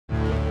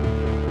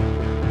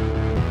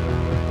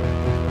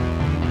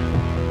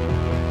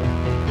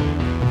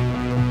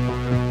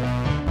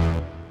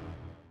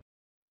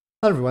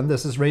Hello everyone,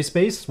 this is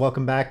RaySpace.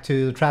 Welcome back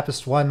to the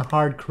Trappist-1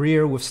 Hard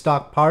Career with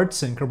Stock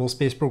Parts in Kerbal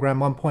Space Program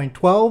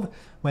 1.12.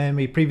 When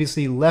we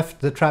previously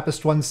left the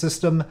Trappist-1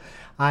 system,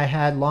 I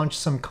had launched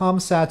some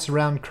comsats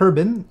around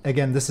Kerbin.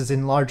 Again, this is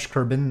enlarged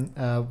Kerbin,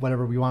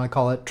 whatever we want to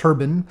call it,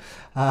 Turbin,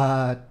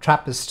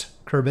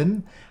 Trappist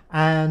Kerbin.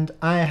 And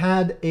I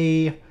had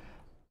a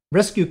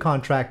rescue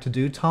contract to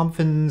do.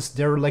 Tomfin's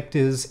derelict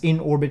is in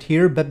orbit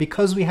here, but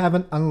because we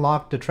haven't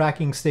unlocked the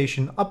tracking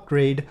station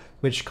upgrade,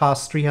 which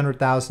costs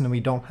 300,000 and we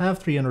don't have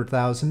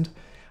 300,000,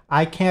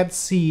 I can't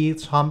see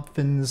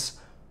Tomfin's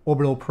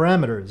orbital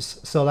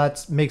parameters. So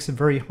that makes it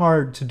very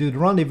hard to do the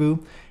rendezvous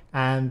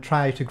and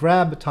try to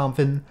grab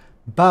Tomfin,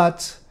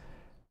 but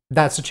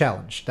that's a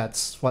challenge.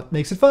 That's what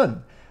makes it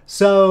fun.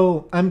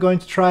 So I'm going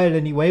to try it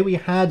anyway. We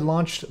had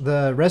launched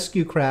the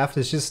rescue craft.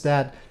 It's just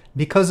that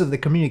because of the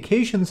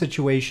communication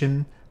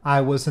situation,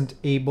 I wasn't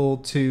able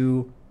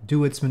to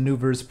do its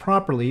maneuvers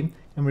properly,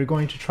 and we're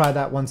going to try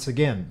that once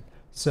again.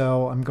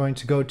 So I'm going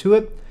to go to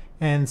it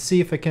and see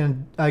if I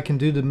can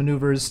do the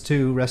maneuvers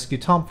to rescue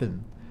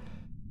Tomfin.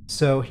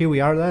 So here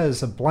we are. That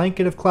is a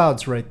blanket of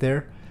clouds right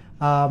there.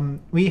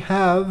 We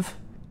have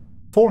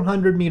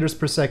 400 meters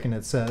per second,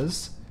 it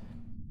says,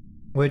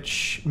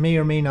 which may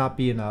or may not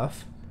be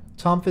enough.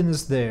 Tomfin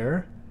is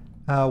there,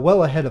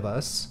 well ahead of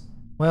us.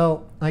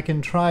 Well, I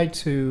can try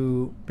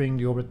to bring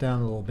the orbit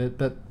down a little bit,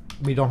 but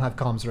we don't have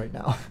comms right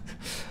now.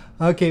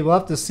 Okay, we'll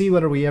have to see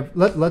whether we have...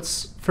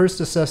 Let's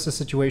first assess the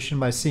situation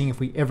by seeing if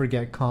we ever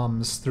get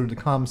comms through the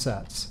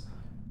comsats.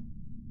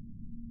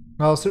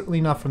 Well,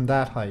 certainly not from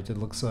that height, it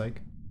looks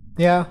like.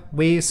 Yeah,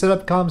 we set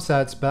up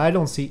comsats, but I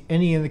don't see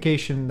any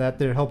indication that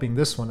they're helping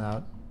this one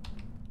out.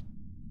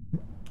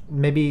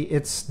 Maybe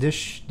its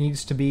dish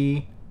needs to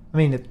be... I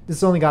mean,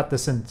 it's only got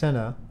this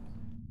antenna.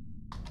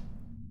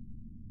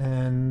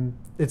 And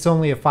it's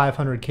only a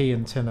 500k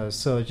antenna,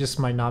 so it just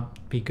might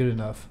not be good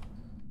enough.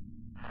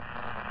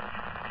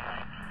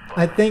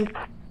 I think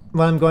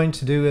what I'm going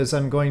to do is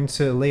I'm going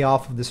to lay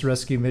off of this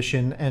rescue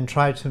mission and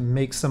try to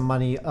make some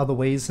money other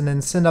ways, and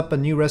then send up a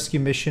new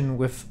rescue mission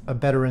with a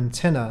better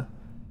antenna.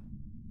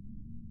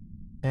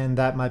 And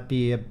that might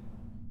be a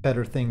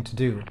better thing to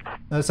do.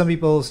 Some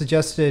people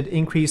suggested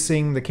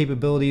increasing the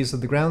capabilities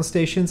of the ground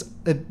stations,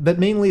 but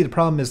mainly the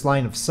problem is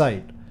line of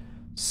sight.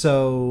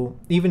 So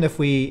even if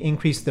we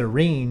increase their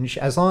range,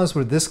 as long as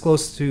we're this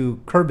close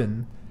to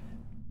Kerbin,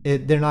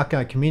 they're not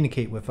going to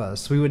communicate with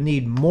us. We would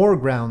need more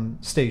ground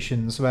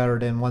stations rather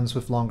than ones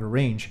with longer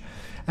range.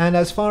 And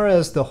as far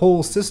as the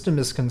whole system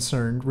is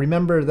concerned,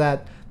 remember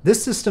that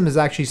this system is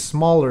actually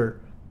smaller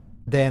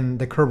than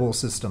the Kerbal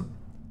system.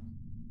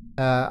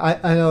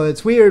 I know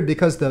it's weird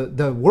because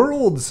the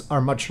worlds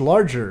are much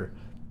larger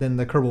than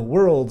the Kerbal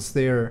worlds.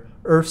 They're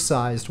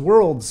Earth-sized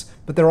worlds,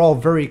 but they're all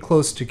very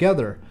close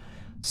together.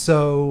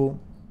 So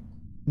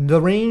the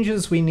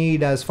ranges we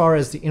need as far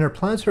as the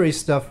interplanetary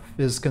stuff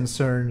is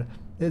concerned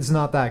is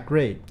not that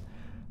great.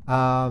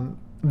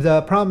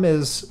 The problem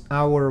is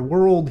our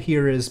world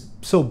here is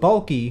so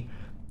bulky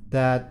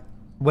that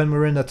when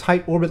we're in a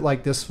tight orbit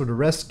like this for the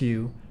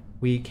rescue,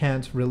 we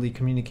can't really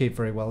communicate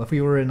very well. If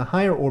we were in a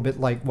higher orbit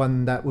like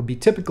one that would be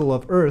typical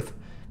of Earth,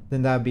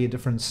 then that would be a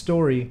different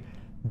story.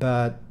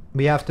 But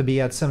we have to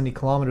be at 70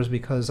 kilometers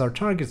because our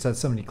target's at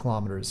 70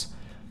 kilometers.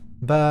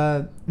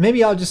 But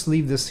maybe I'll just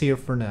leave this here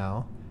for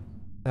now.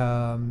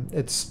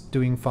 It's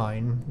doing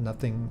fine.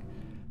 Nothing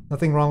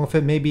wrong with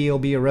it. Maybe it'll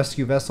be a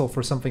rescue vessel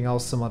for something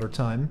else some other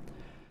time.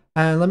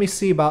 And let me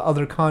see about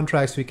other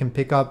contracts we can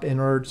pick up in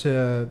order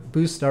to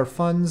boost our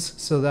funds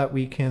so that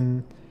we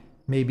can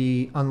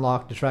maybe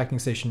unlock the tracking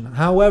station.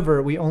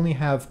 However, we only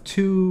have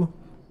two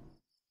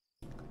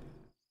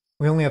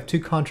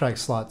contract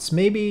slots.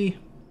 Maybe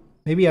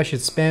I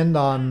should spend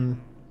on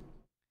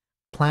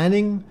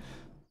planning,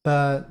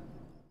 but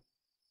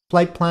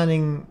flight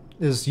planning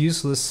is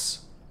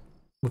useless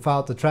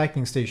without the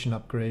tracking station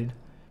upgrade.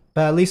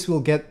 But at least we'll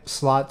get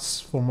slots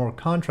for more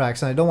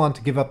contracts, and I don't want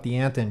to give up the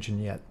ant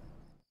engine yet.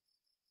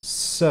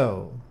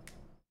 So,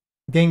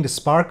 getting the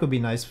spark would be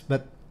nice,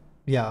 but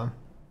yeah,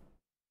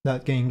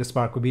 not getting the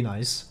spark would be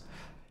nice.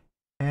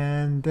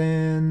 And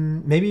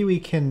then maybe we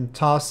can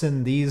toss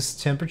in these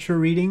temperature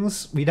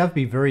readings. We'd have to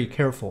be very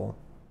careful.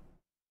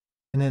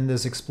 And then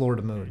there's explore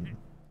the moon.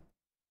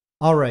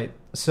 Alright,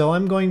 so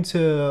I'm going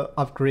to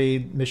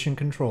upgrade mission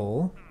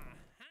control.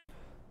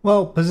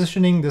 Well,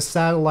 positioning the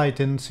satellite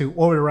into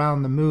orbit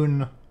around the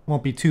moon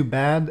won't be too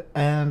bad,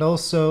 and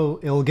also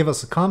it'll give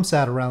us a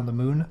comsat around the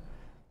moon,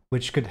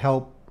 which could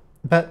help.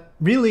 But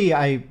really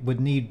I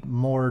would need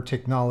more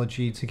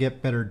technology to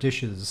get better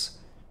dishes.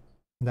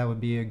 That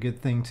would be a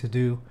good thing to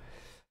do.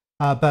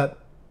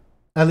 But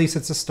at least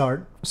it's a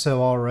start,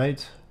 so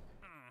alright.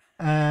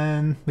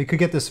 And we could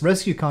get this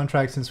rescue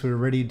contract since we're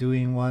already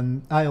doing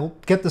one. I'll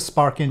get the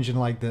spark engine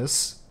like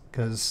this,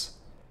 because...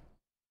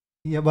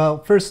 yeah,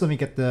 well, first let me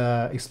get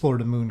the Explore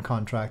the Moon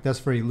contract. That's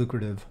very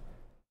lucrative.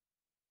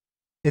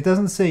 It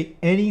doesn't say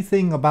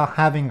anything about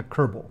having a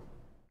Kerbal.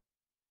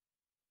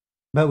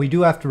 But we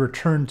do have to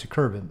return to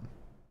Kerbin.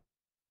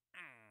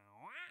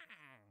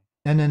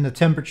 And then the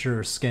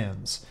temperature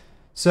scans.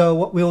 So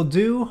what we'll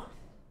do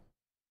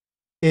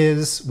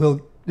is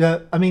we'll.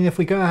 I mean, if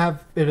we're gonna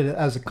have it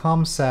as a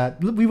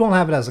comsat, we won't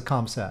have it as a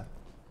comsat.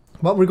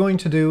 What we're going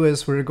to do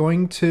is we're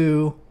going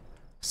to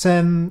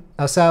send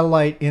a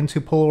satellite into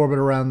polar orbit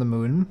around the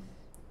moon.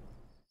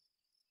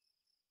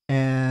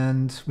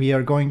 And we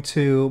are going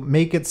to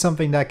make it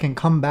something that can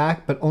come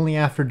back, but only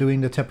after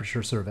doing the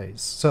temperature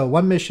surveys. So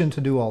one mission to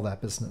do all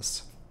that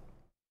business.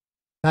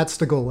 That's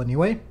the goal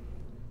anyway.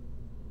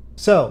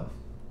 So,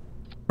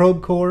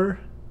 probe core,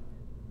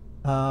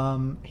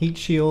 heat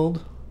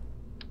shield,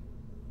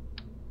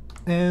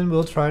 and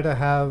we'll try to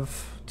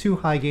have 2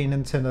 high gain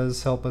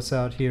antennas help us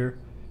out here,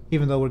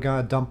 even though we're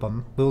gonna dump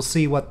them. We'll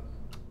see what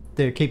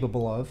they're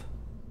capable of.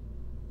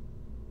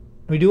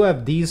 We do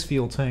have these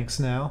fuel tanks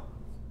now.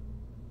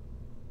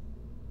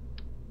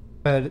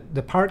 But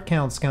the part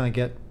count's gonna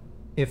get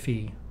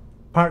iffy.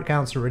 Part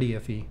count's already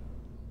iffy.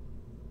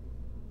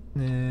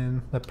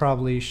 And I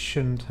probably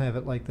shouldn't have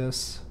it like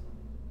this.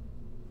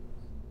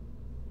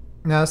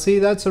 Now see,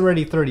 that's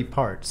already 30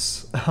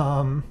 parts.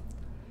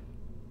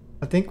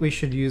 I think we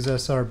should use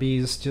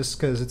SRBs just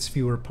because it's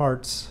fewer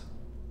parts.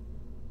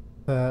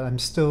 But I'm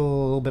still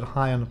a little bit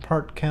high on the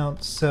part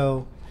count,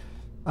 so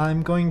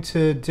I'm going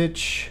to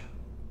ditch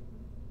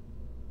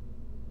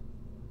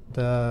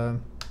the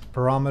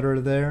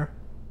barometer there.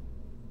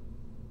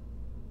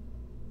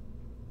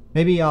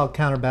 Maybe I'll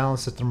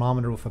counterbalance the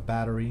thermometer with a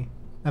battery.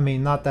 I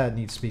mean, not that it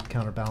needs to be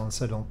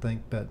counterbalanced, I don't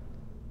think, but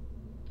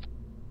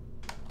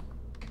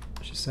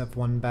just have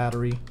one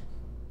battery.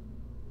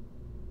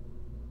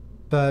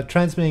 But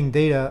transmitting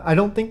data, I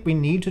don't think we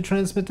need to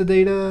transmit the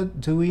data,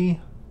 do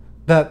we?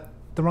 The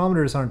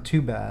thermometers aren't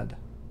too bad.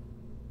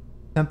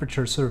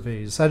 Temperature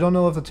surveys. I don't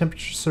know if the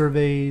temperature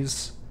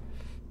surveys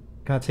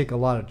gonna take a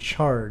lot of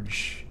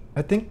charge.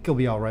 I think it'll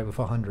be alright with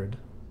 100.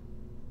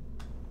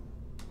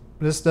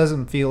 This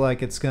doesn't feel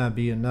like it's gonna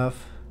be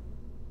enough.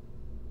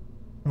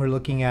 We're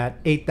looking at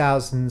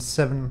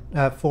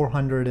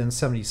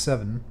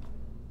 8,477.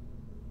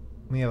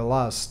 We have a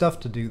lot of stuff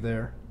to do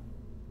there.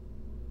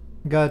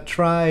 Gotta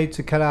try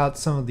to cut out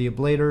some of the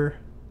ablator.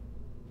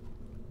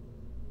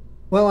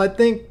 Well, I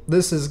think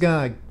this is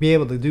gonna be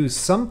able to do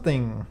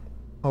something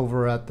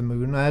over at the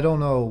moon. I don't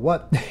know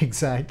what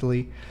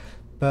exactly,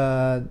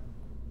 but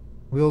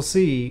we'll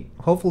see.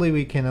 Hopefully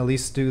we can at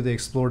least do the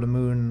explore the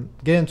moon,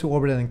 get into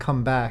orbit and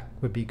come back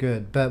would be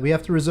good. But we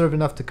have to reserve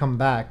enough to come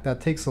back.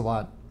 That takes a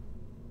lot.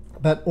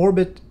 But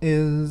orbit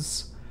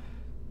is,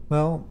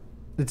 well,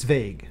 it's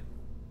vague.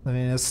 I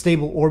mean, a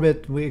stable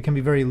orbit, it can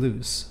be very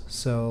loose.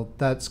 So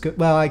that's good.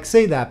 Well, I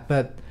say that,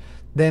 but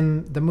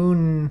then the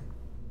moon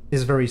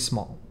is very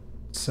small.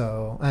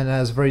 So, and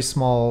has very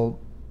small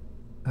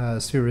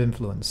sphere of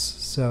influence.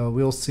 So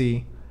we'll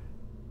see.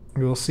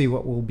 We'll see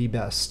what will be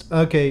best.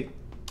 Okay.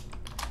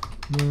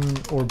 Moon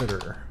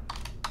orbiter.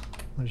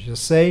 Let's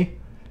just say.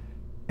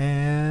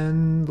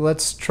 And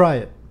let's try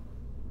it.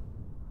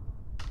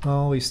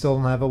 Well, we still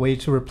don't have a way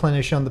to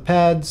replenish on the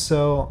pad,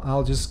 so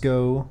I'll just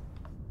go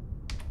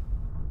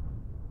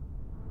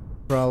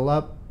throttle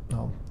up.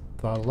 No,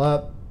 throttle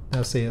up.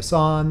 SAS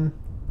on.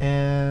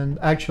 And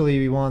actually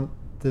we want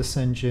this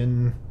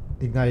engine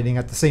igniting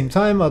at the same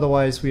time,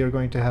 otherwise we are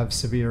going to have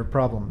severe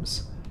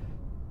problems.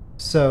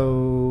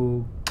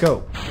 So,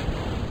 go.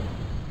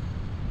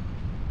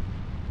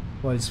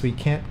 Was we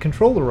can't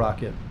control the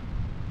rocket.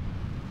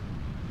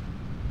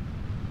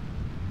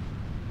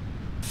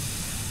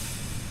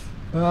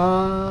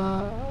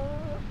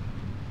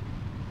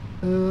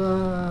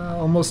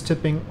 Almost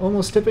tipping,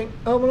 almost tipping.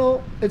 Oh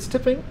no, it's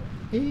tipping.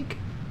 Eek.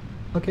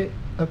 Okay,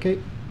 okay.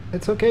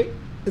 It's okay.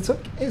 It's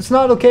okay. It's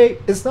not okay.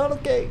 It's not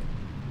okay.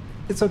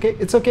 It's okay.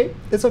 It's okay.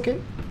 It's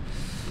okay.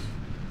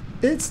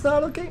 It's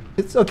not okay.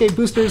 It's okay.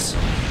 Boosters.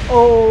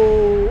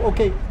 Oh,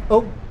 okay.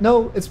 Oh,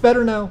 no. It's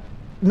better now.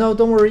 No,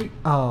 don't worry.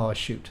 Oh,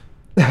 shoot.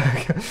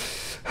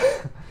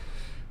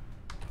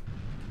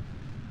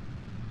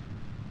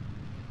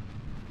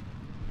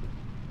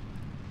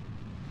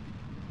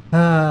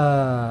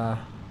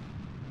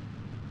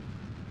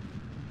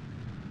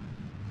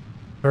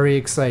 Very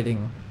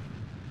exciting.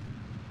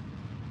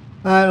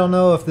 I don't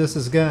know if this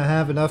is gonna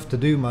have enough to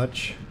do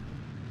much.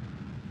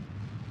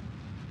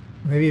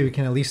 Maybe we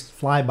can at least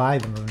fly by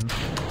the moon.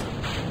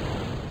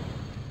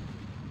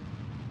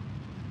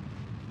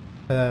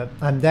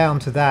 I'm down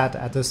to that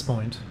at this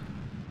point.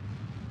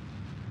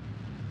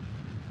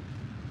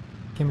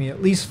 Can we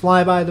at least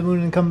fly by the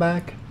moon and come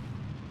back?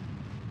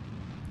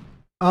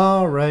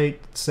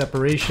 Alright,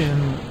 separation,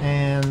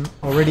 and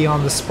already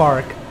on the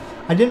spark.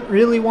 I didn't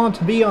really want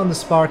to be on the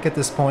spark at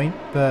this point,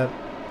 but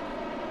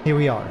here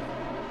we are.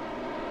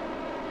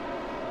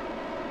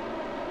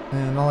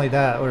 And not only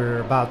that, we're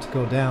about to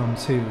go down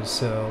too,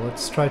 so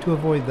let's try to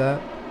avoid that.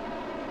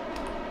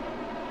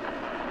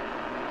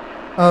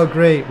 Oh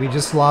great, we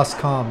just lost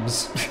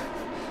comms.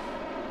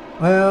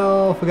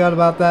 Well, forgot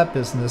about that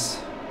business.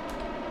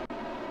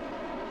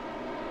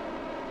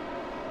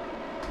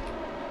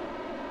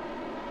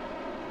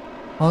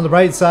 On the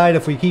bright side,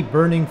 if we keep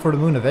burning for the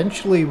moon,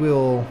 eventually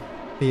we'll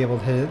be able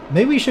to hit it.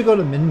 Maybe we should go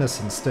to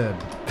Minmus instead.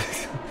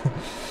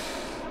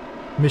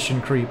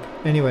 Mission creep.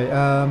 Anyway,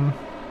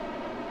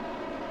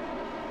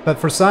 But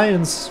for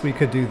science, we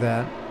could do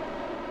that.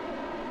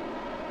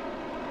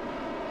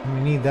 And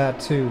we need that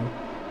too.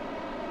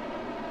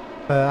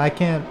 But I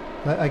can't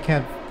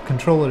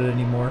control it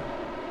anymore.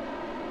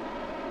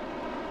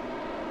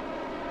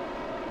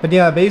 But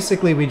yeah,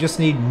 basically we just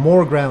need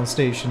more ground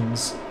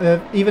stations.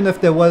 Even if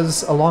there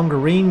was a longer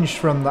range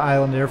from the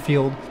island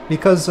airfield,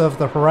 because of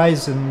the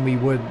horizon, we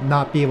would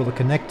not be able to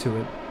connect to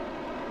it.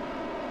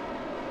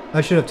 I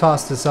should have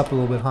tossed this up a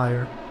little bit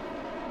higher.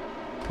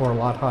 Or a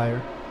lot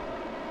higher.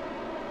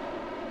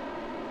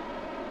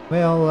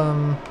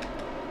 Well,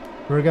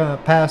 we're gonna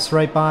pass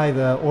right by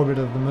the orbit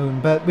of the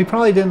moon, but we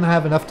probably didn't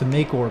have enough to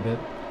make orbit.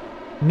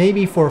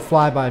 Maybe for a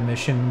flyby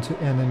mission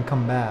and then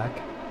come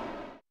back.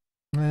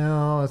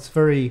 Well, it's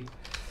very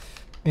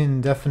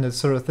indefinite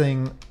sort of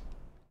thing.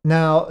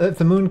 Now, if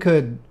the moon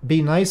could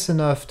be nice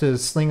enough to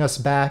sling us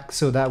back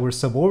so that we're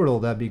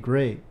suborbital, that'd be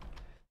great.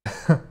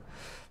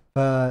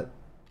 But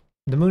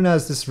the moon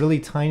has this really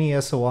tiny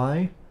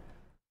SOI,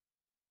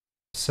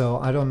 so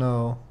I don't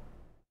know.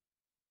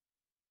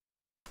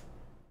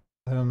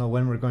 I don't know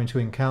when we're going to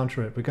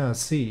encounter it. We're gonna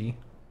see.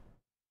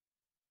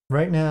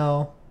 Right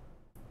now,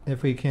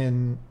 if we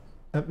can...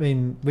 I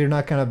mean, we're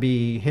not gonna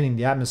be hitting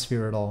the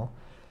atmosphere at all.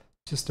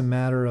 Just a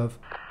matter of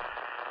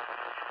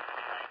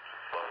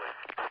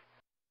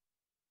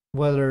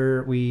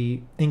whether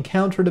we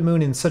encounter the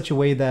moon in such a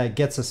way that it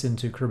gets us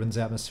into Kerbin's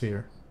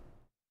atmosphere.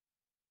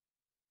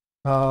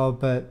 Oh,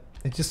 but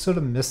it just sort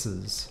of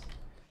misses.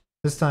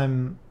 This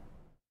time...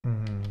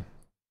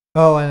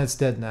 Oh, and it's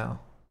dead now.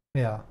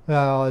 Yeah,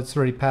 well, it's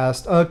already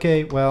passed.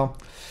 Okay, well,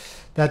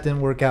 that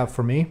didn't work out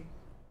for me.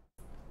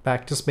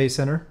 Back to Space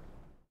Center.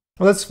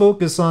 Let's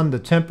focus on the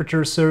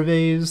temperature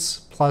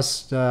surveys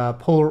plus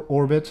polar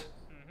orbit.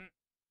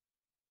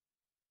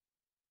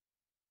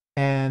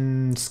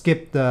 And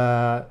skip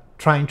the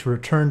trying to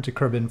return to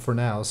Kerbin for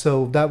now.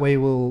 So that way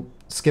we'll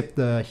skip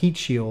the heat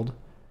shield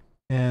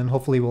and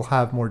hopefully we'll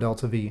have more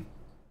Delta V.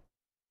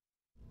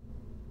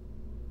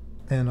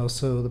 And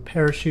also the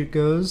parachute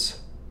goes.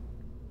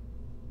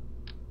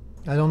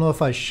 I don't know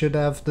if I should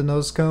have the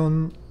nose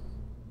cone.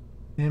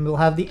 And we'll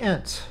have the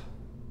Ent.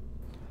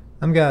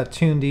 I'm gonna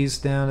tune these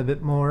down a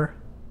bit more.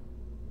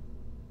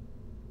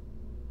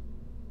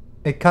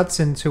 It cuts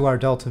into our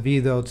Delta V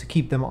though to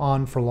keep them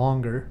on for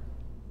longer.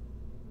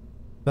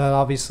 But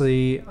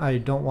obviously I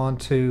don't want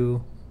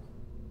to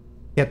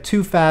get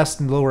too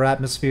fast in lower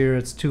atmosphere.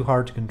 It's too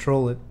hard to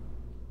control it.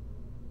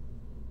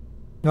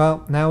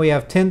 Well, now we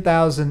have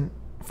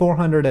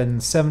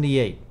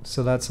 10,478,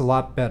 so that's a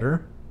lot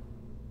better.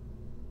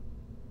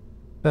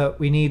 But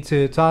we need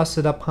to toss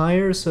it up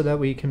higher so that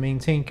we can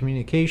maintain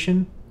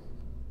communication.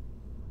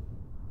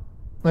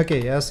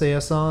 Okay,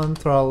 SAS on,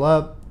 throttle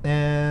up,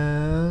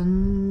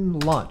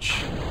 and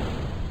launch.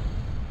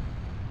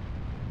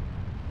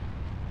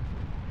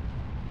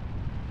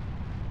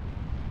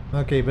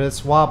 Okay, but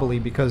it's wobbly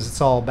because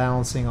it's all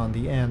balancing on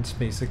the Ent,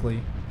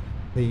 basically.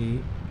 The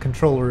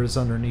controller is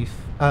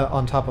underneath,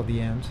 on top of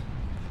the Ent.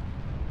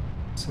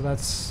 So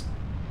that's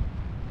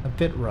a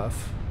bit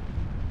rough.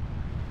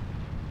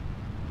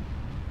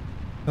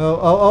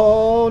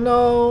 Oh,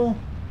 no!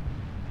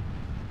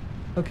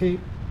 Okay,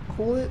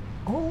 hold it,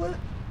 hold it,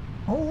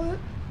 hold it,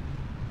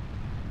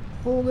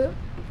 hold it,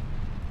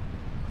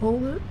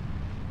 hold it.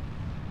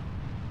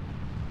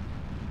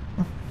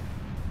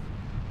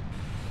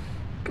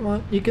 Come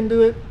on, you can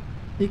do it.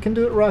 You can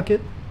do it,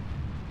 Rocket.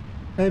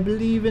 I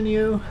believe in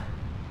you.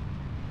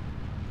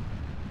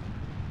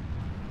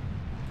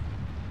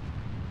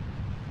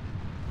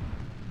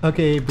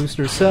 Okay,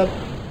 booster set.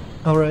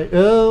 Alright.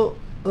 Oh,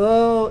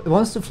 it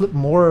wants to flip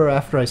more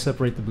after I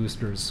separate the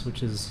boosters,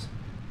 which is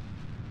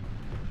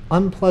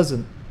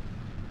unpleasant.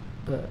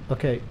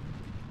 Okay.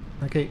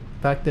 Okay,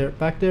 back there,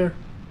 back there.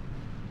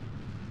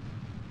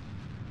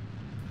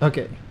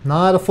 Okay,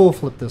 not a full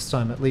flip this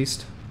time at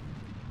least.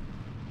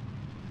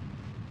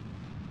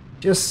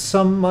 Just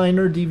some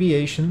minor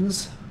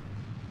deviations.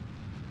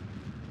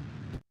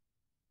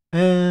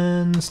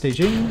 And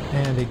staging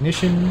and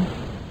ignition.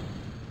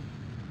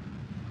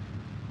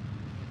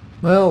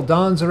 Well,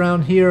 dawns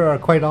around here are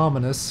quite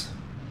ominous.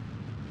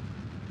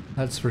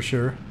 That's for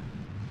sure.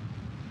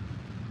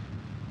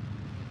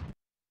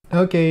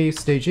 Okay,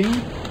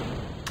 staging.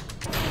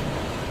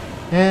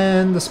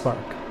 And the spark.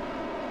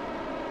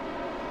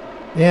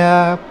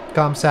 Yeah,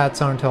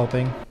 comsats aren't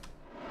helping.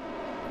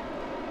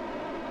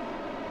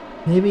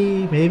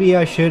 Maybe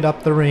I should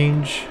up the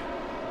range.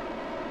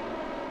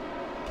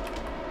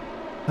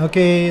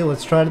 Okay,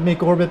 let's try to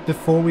make orbit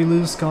before we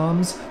lose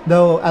comms.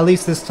 Though, at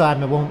least this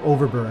time it won't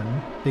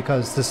overburn,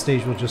 because this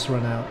stage will just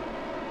run out.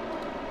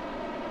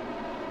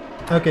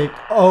 Okay,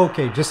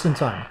 okay, just in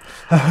time.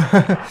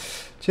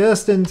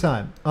 Just in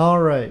time.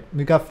 Alright,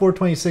 we got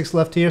 426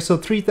 left here, so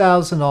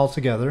 3,000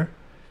 altogether.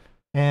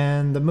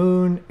 And the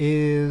moon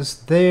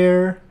is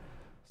there,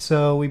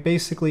 so we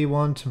basically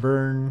want to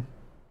burn...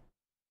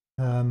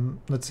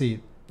 let's see,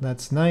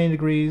 that's 9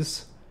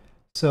 degrees,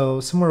 so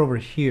somewhere over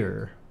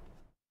here.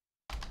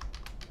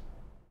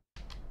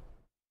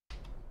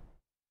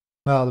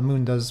 Well, the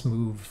moon does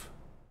move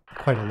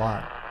quite a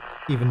lot.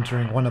 even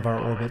during one of our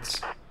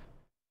orbits.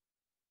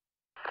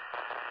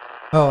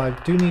 Oh, I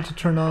do need to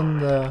turn on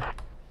the...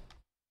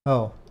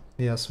 Oh,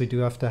 yes, we do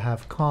have to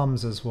have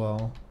comms as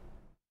well.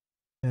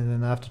 And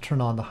then I have to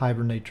turn on the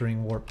hibernate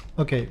during warp.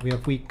 Okay, we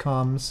have weak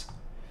comms.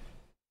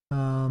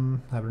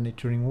 Hibernate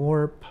during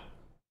warp.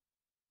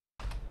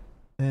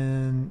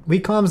 And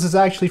weak comms is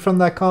actually from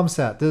that comm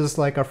set. This is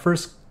like our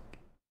first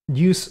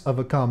use of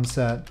a comm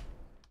set.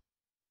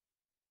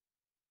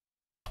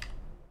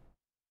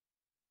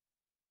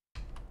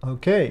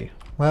 Okay,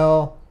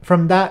 well,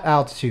 from that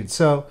altitude.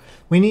 So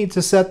we need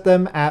to set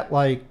them at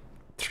like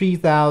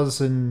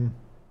 3,000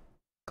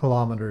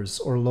 kilometers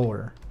or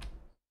lower.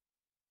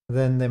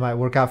 Then they might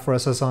work out for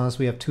us as long as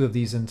we have 2 of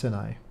these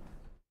antennae.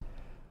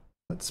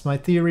 That's my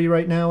theory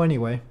right now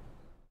anyway.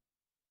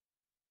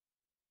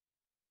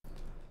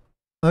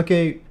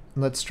 Okay,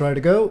 let's try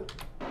to go.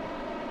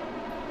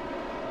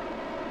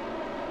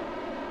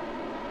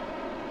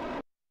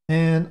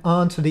 And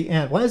on to the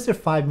ant. Why is there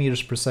 5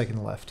 meters per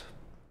second left?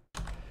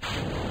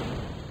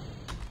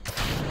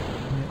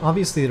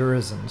 Obviously there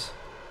isn't.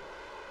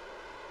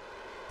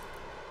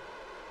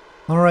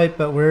 Alright,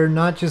 but we're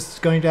not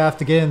just going to have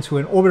to get into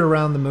an orbit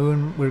around the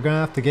moon, we're going to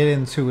have to get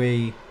into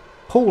a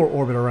polar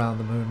orbit around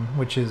the moon,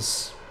 which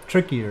is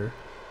trickier.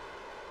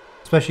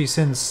 Especially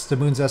since the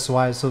moon's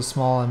SOI is so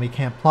small and we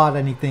can't plot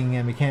anything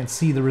and we can't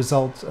see the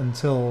results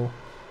until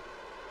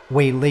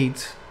way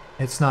late.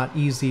 It's not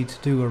easy to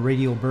do a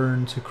radial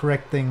burn to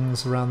correct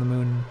things around the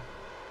moon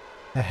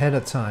ahead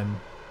of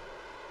time.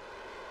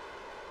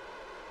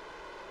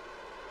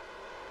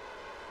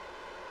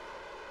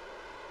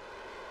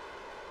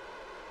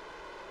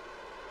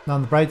 Now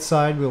on the bright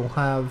side, we'll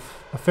have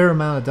a fair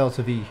amount of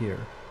delta V here.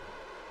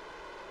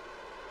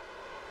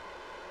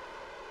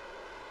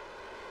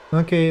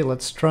 Okay,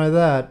 let's try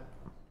that.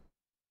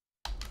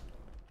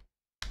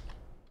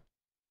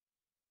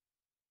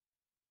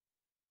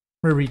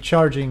 We're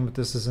recharging, but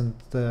this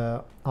isn't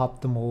the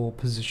optimal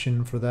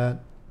position for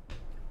that.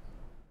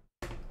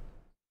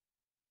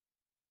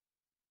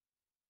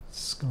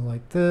 Let's go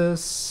like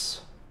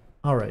this.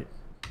 Alright.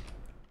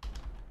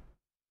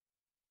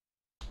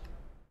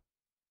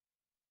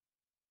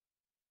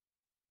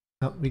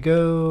 Up we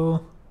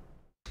go.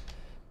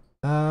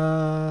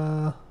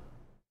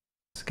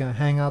 It's gonna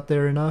hang out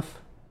there enough?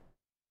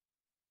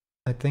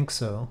 I think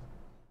so.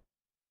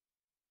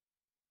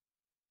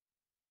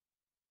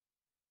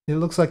 It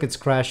looks like it's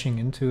crashing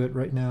into it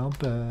right now,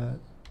 but...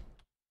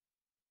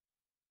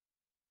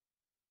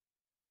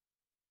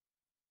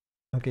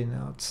 Okay,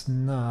 now it's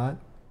not.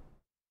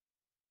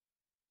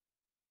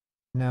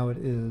 Now it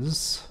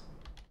is.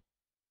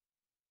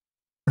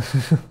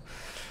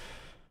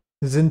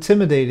 It's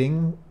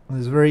intimidating.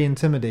 It's very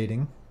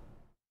intimidating.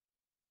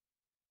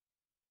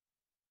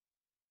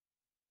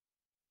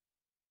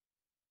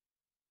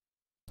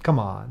 Come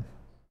on.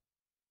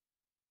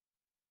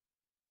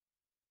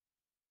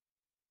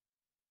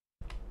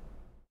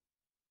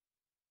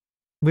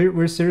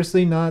 We're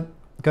seriously not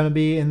gonna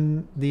be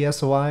in the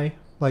SOI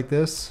like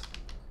this?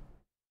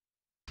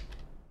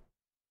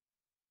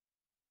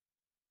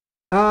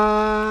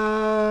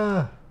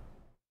 Ah!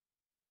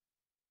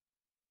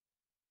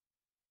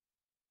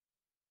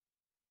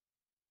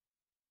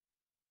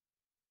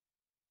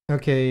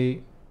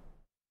 Okay.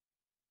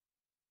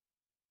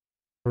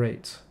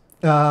 Great.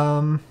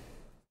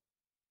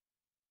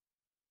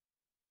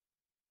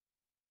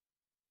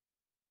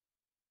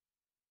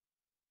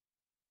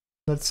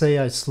 Let's say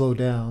I slow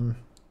down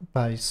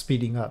by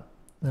speeding up.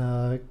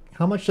 How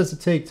much does it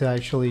take to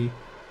actually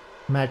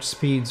match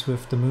speeds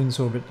with the moon's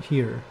orbit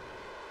here?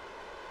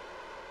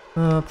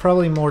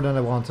 Probably more than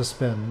I want to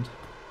spend.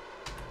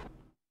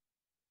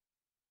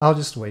 I'll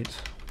just wait.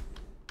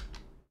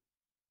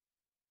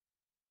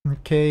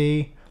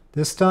 Okay,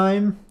 this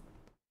time?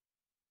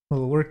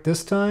 Will it work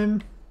this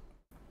time?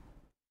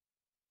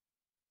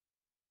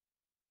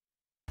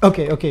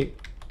 Okay.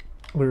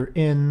 We're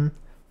in,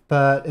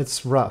 but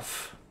it's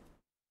rough.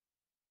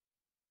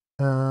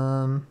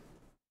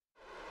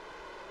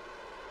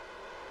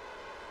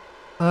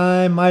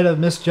 I might have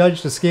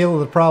misjudged the scale of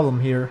the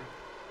problem here.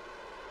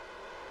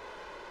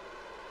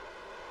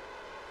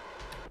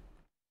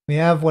 We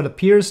have what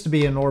appears to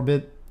be an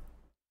orbit,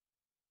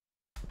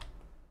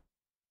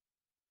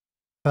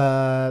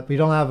 but we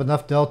don't have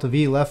enough delta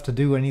V left to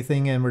do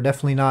anything, and we're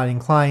definitely not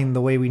inclined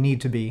the way we need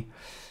to be.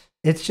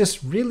 It's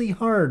just really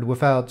hard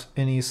without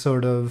any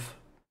sort of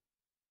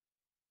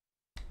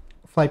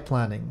flight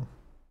planning.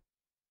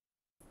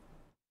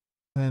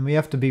 And we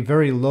have to be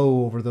very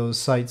low over those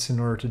sites in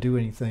order to do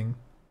anything.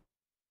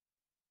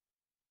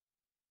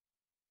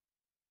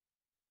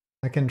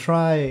 I can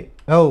try...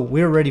 Oh,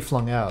 we're already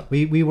flung out.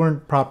 We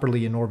weren't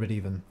properly in orbit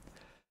even.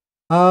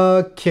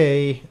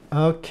 Okay.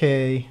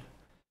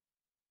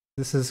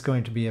 This is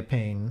going to be a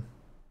pain.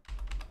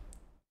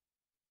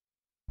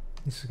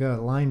 He's got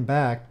a line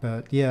back,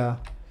 but yeah.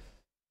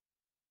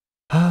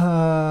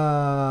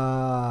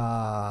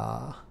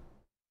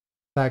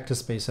 Back to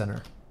Space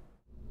Center.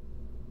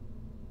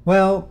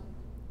 Well,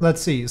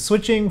 let's see.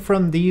 Switching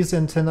from these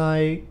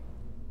antennae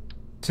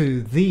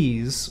to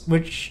these,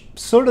 which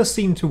sort of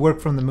seem to work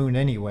from the moon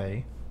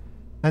anyway.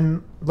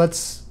 And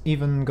let's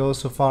even go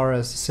so far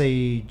as to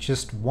say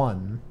just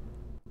one.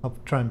 I'll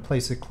try and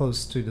place it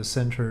close to the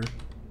center.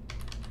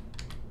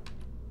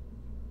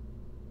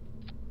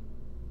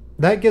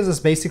 That gives us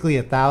basically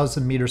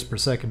 1,000 meters per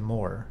second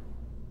more.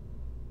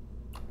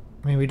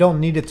 I mean, we don't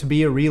need it to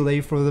be a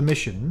relay for the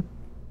mission.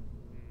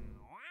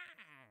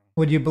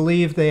 Would you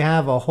believe they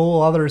have a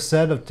whole other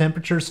set of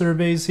temperature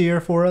surveys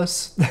here for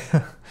us?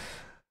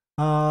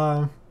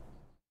 Well,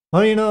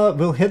 you know,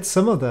 we'll hit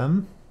some of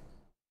them.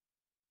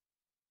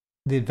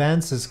 The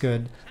advance is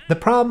good. The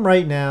problem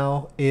right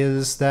now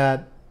is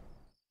that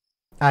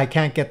I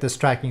can't get this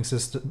tracking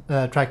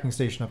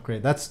station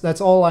upgrade.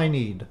 That's all I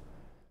need.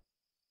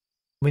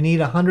 We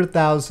need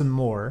 100,000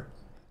 more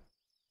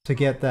to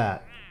get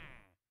that.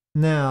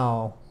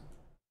 Now,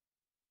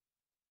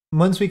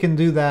 once we can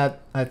do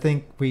that, I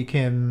think we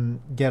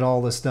can get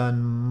all this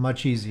done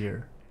much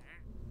easier.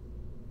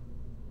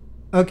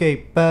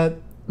 Okay,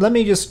 but let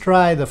me just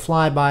try the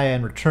flyby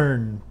and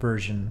return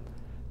version.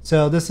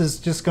 So this is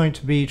just going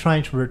to be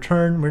trying to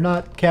return. We're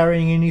not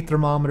carrying any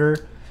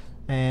thermometer,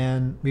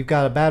 and we've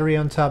got a battery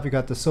on top, we've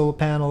got the solar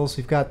panels,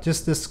 we've got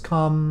just this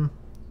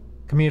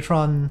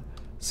Communitron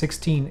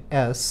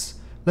 16S.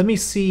 Let me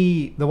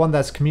see the one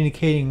that's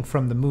communicating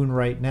from the moon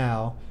right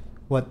now,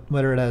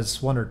 whether it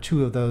has one or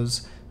two of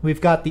those.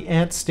 We've got the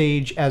Ant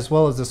stage as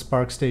well as the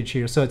Spark stage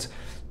here, so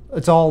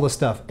it's all the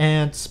stuff.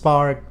 Ant,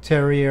 Spark,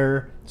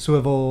 Terrier,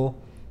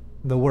 Swivel,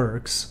 the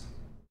works.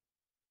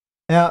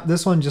 Yeah,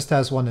 this one just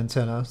has one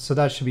antenna, so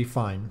that should be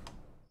fine.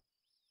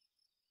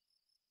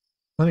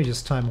 Let me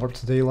just time warp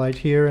to daylight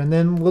here, and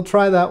then we'll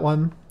try that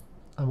one.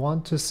 I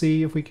want to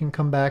see if we can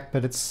come back,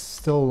 but it's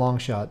still a long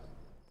shot.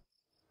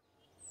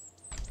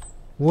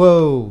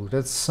 Whoa,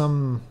 that's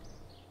some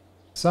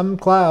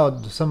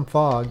cloud, some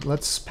fog.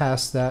 Let's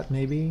pass that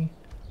maybe.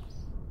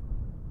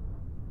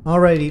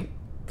 Alrighty,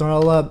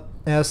 throttle up,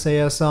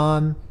 SAS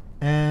on,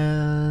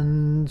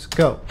 and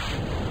go.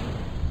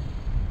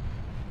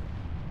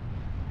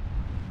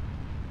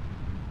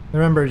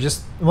 Remember,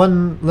 just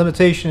one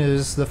limitation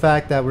is the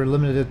fact that we're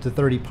limited to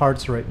 30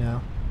 parts right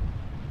now.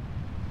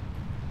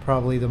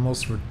 Probably the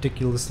most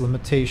ridiculous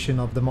limitation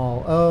of them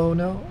all. Oh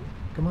no,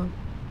 come on.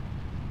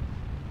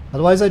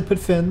 Otherwise I'd put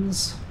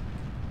fins.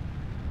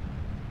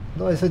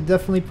 Otherwise I'd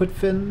definitely put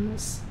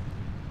fins.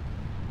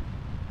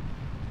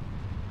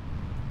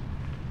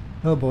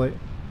 Oh boy.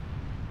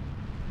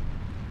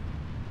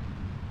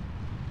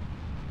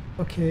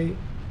 Okay.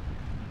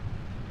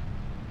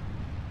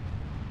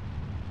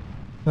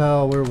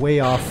 Well, we're way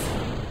off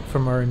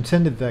from our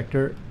intended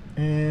vector,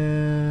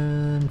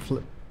 and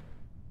flip.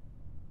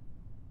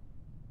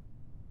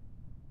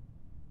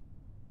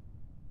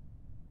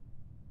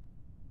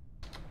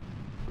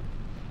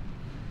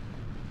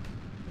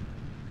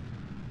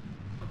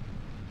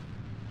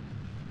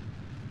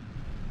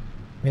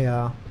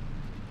 Yeah.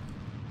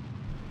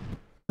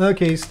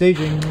 Okay,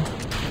 staging.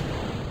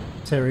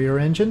 Terrier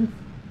engine.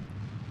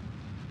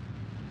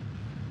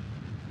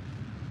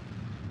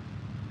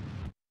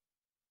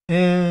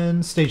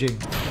 And staging.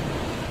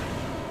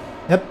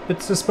 Yep,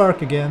 it's the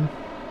Spark again.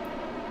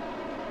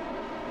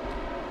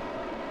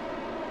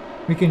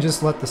 We can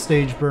just let the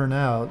stage burn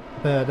out,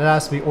 but it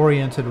has to be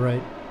oriented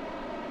right.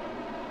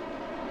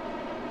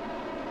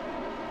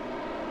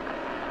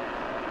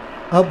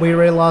 Oh, we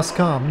already lost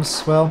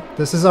comms. Well,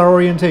 this is our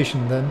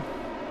orientation then.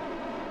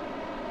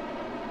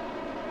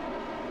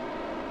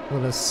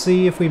 Let us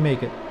see if we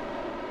make it.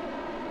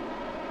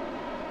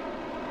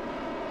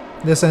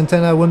 This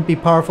antenna wouldn't be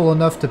powerful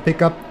enough to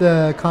pick up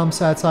the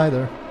comsats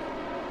either.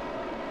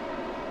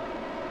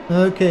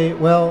 Okay,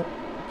 well,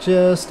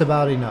 just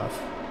about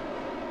enough.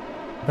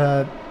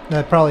 But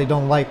I probably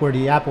don't like where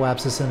the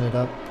apoapsis ended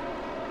up.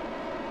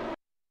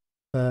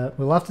 But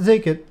we'll have to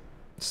take it.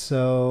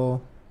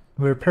 So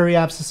we're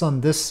periapsis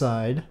on this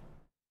side.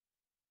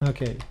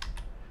 Okay.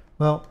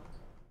 Well,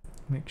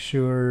 make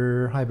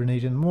sure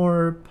hibernate and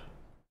warp.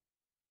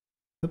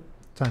 Oop,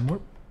 time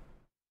warp.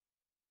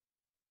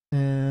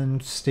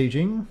 And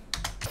staging.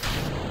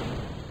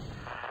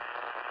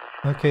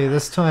 Okay,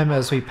 this time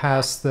as we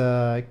pass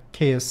the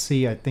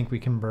KSC, I think we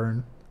can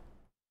burn.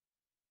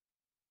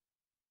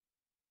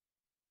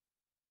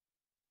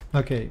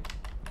 Okay,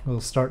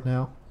 we'll start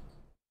now.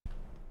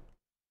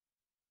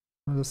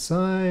 On the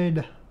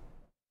side.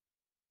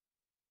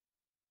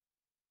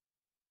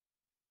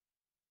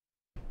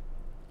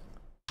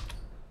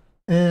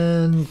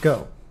 And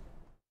go.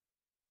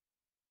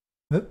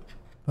 Oop.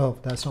 Oh,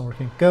 that's not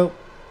working. Go.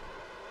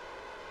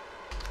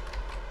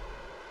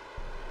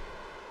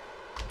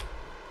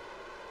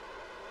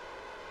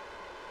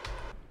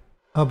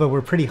 Oh, but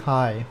we're pretty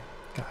high.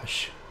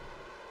 Gosh.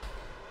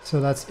 So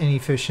that's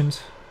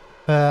inefficient.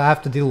 I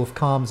have to deal with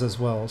comms as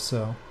well,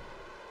 so...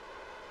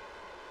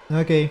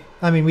 Okay,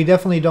 I mean, we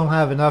definitely don't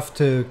have enough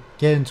to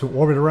get into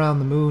orbit around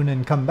the moon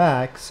and come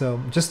back,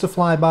 so just to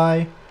fly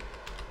by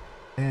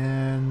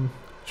and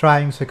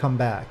trying to come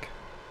back.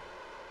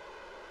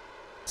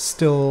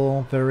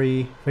 Still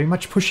very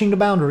much pushing the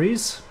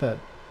boundaries, but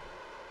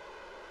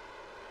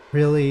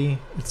Really,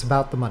 it's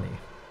about the money.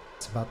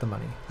 It's about the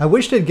money. I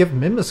wish they'd give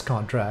Minmus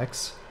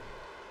contracts.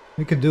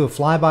 We could do a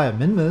flyby of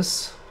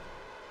Minmus.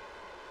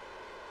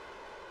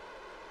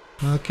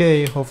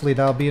 Okay, hopefully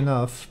that'll be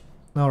enough.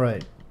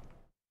 Alright.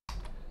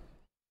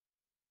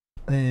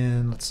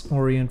 And let's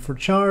orient for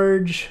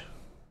charge.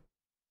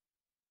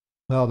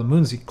 Well, the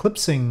moon's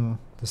eclipsing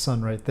the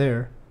sun right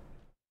there.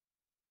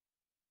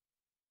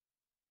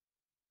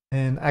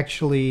 And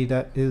actually,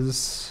 that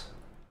is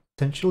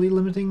potentially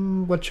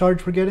limiting what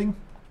charge we're getting?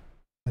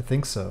 I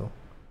think so.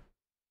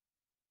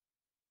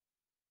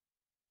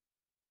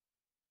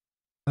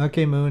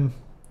 Okay, moon.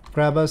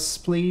 Grab us,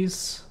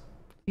 please.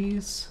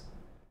 Please.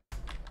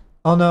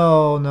 Oh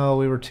no, no,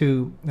 we were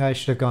too... I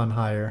should have gone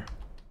higher.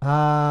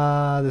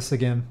 Ah, this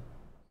again.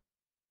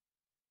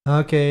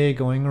 Okay,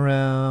 going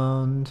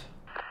around.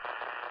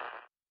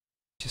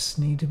 Just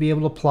need to be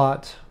able to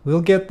plot.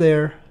 We'll get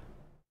there.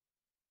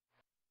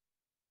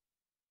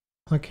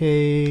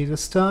 Okay,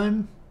 this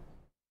time?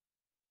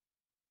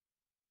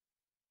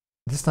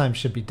 This time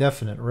should be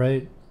definite,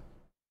 right?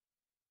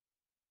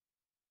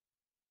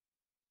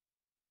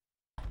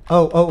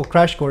 Oh,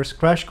 crash course,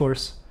 crash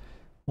course.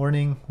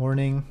 Warning,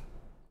 warning.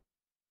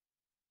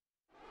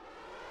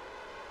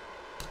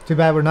 Too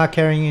bad we're not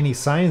carrying any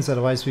signs,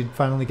 otherwise we'd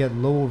finally get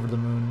low over the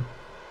moon.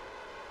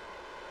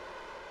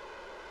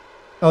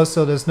 Oh,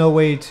 so there's no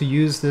way to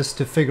use this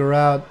to figure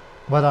out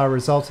what our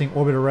resulting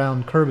orbit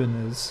around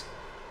Kerbal is.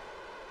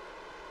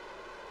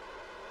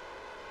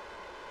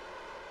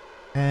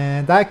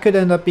 And that could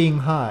end up being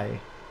high.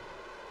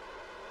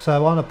 So I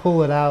want to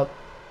pull it out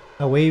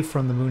away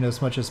from the moon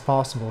as much as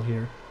possible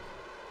here.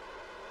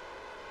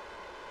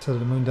 So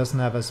the moon doesn't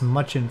have as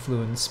much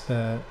influence,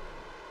 but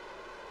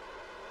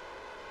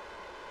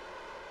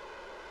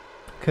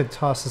could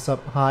toss us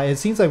up high. It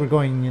seems like we're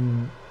going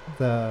in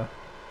the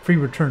free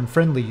return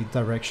friendly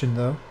direction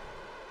though.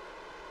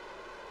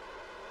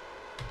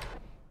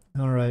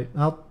 Alright,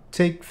 I'll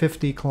take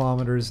 50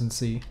 kilometers and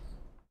see.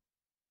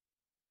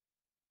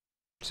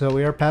 So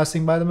we are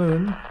passing by the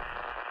moon.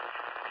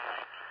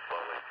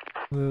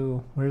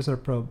 Ooh, where's our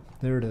probe?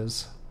 There it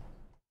is.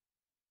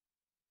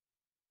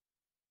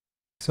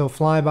 So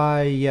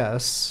flyby,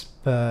 yes,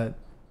 but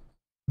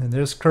then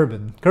there's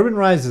Kerbal. Kerbal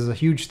Rise is a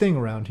huge thing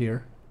around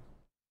here.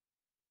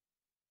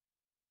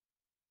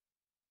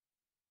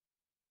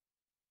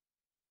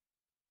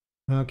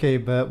 Okay,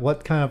 but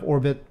what kind of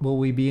orbit will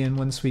we be in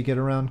once we get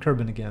around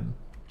Kerbal again?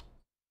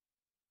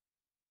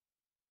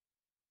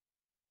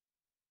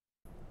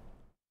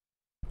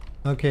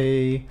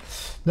 Okay,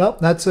 nope,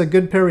 that's a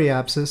good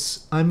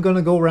periapsis. I'm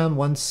gonna go around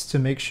once to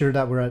make sure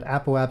that we're at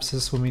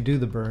apoapsis when we do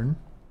the burn.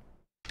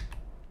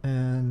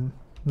 And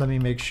let me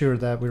make sure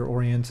that we're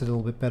oriented a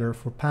little bit better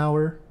for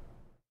power.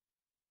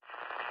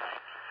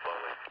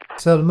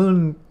 So the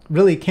moon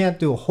really can't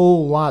do a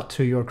whole lot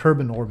to your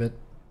Kerbal orbit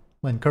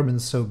when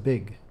Kerbal's so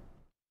big.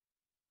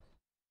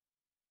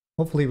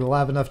 Hopefully we'll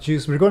have enough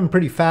juice. We're going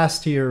pretty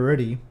fast here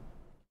already,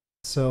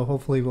 so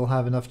hopefully we'll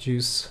have enough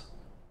juice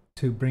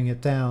to bring it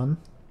down.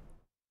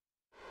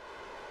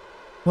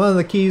 One of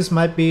the keys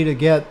might be to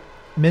get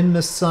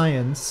Minmus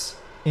Science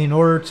in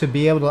order to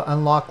be able to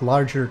unlock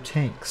larger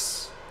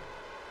tanks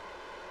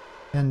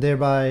and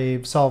thereby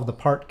solve the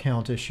part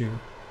count issue.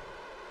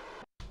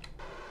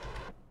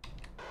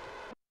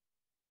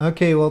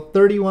 Okay, well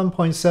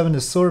 31.7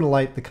 is sort of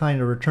like the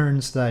kind of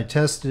returns that I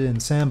tested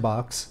in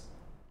Sandbox.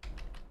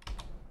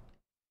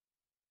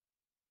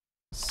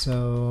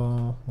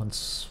 So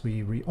once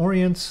we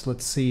reorient,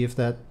 let's see if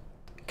that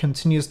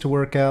continues to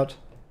work out.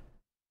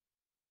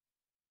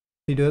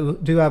 We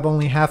do have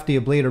only half the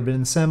ablator, but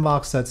in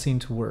Sandbox that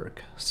seemed to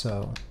work.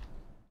 So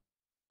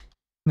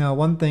now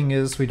one thing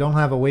is we don't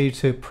have a way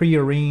to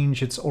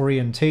prearrange its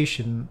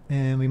orientation,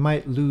 and we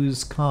might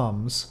lose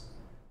comms.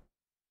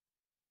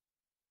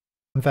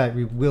 In fact,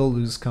 we will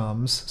lose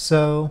comms.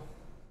 So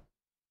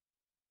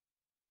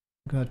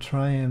I'm gonna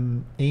try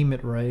and aim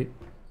it right,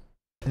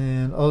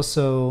 and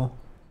also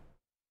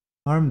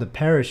arm the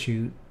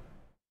parachute.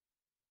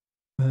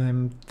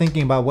 I'm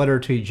thinking about whether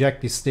to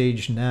eject the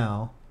stage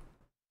now.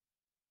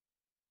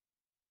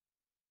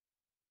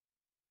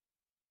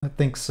 I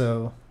think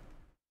so.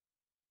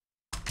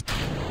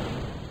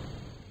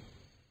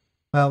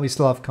 Well, we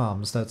still have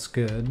comms, that's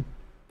good.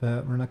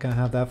 But we're not gonna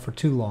have that for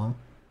too long.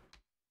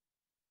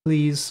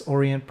 Please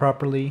orient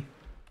properly.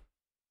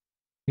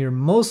 You're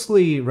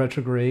mostly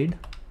retrograde.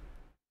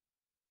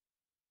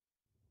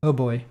 Oh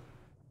boy.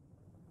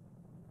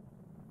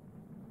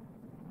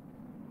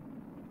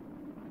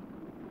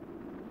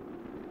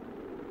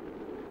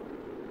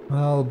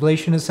 Well,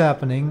 ablation is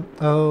happening.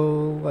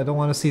 Oh, I don't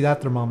want to see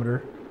that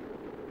thermometer.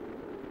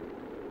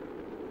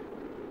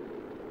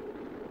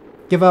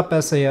 Give up,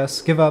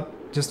 SAS. Give up.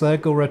 Just let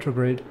it go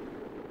retrograde.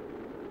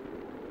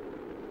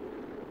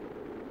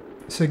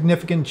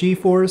 Significant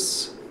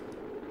G-force.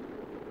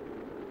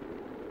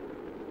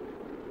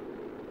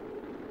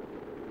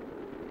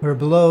 We're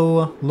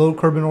below low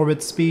Kerbal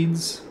orbit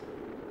speeds.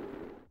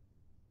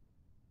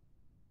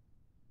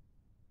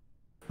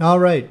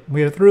 Alright,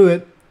 we are through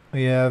it.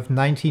 We have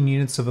 19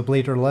 units of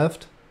ablator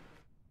left.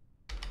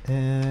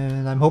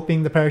 And I'm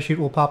hoping the parachute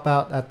will pop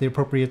out at the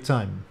appropriate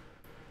time.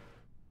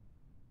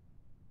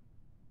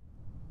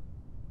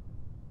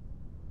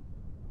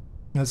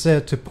 Let's set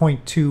it to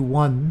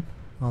 0.21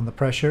 on the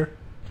pressure.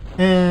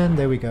 And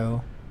there we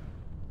go.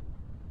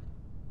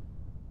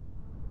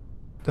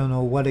 Don't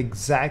know what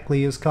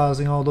exactly is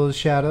causing all those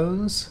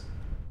shadows.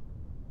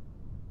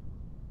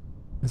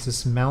 Is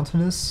this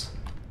mountainous?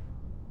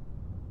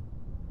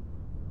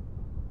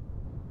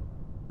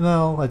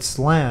 Well, it's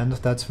land,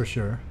 that's for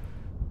sure.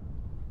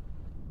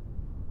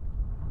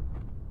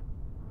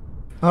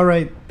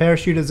 Alright,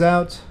 parachute is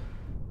out.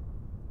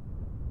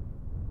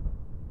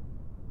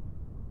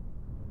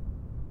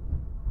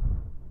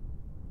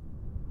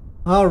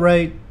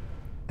 Alright,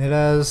 it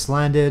has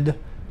landed,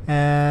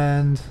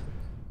 and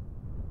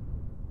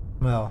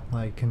well,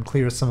 I can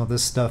clear some of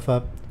this stuff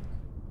up.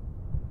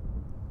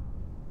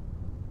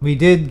 We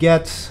did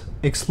get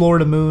Explore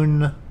the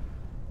Moon,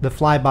 the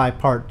flyby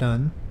part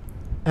done,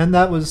 and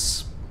that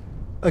was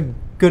a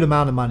good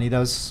amount of money. That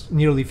was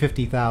nearly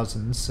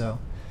 50,000, so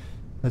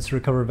let's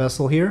recover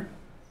vessel here.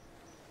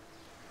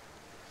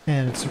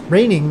 And it's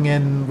raining,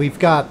 and we've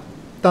got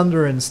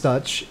thunder and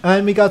such,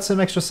 and we got some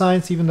extra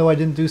science even though I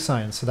didn't do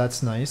science, so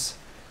that's nice.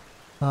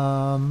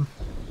 I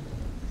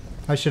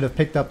should have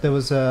picked up, there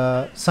was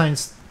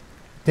science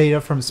data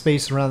from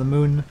space around the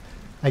moon.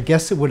 I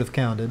guess it would have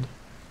counted.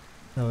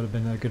 That would have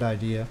been a good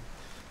idea.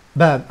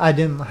 But I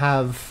didn't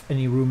have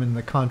any room in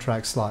the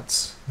contract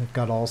slots. I've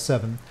got all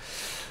 7.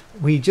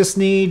 We just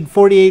need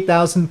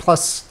 48,000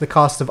 plus the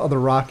cost of other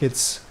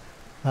rockets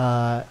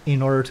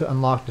in order to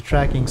unlock the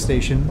tracking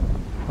station.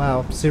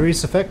 Wow,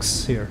 serious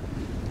effects here.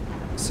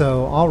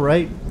 So,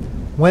 alright.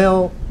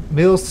 Well,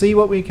 we'll see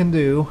what we can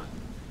do.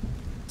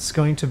 It's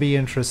going to be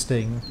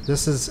interesting.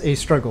 This is a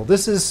struggle.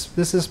 This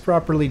is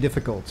properly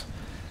difficult.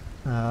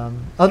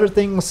 Other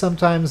things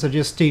sometimes are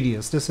just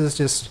tedious. This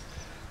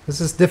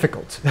is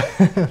difficult.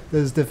 This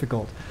is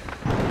difficult.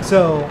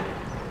 So,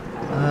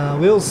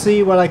 we'll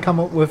see what I come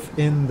up with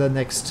in the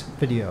next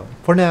video.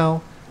 For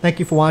now, thank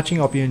you for watching.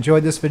 I hope you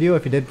enjoyed this video.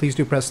 If you did, please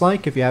do press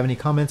like. If you have any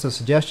comments or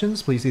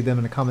suggestions, please leave them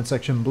in the comment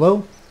section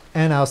below.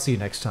 And I'll see you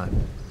next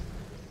time.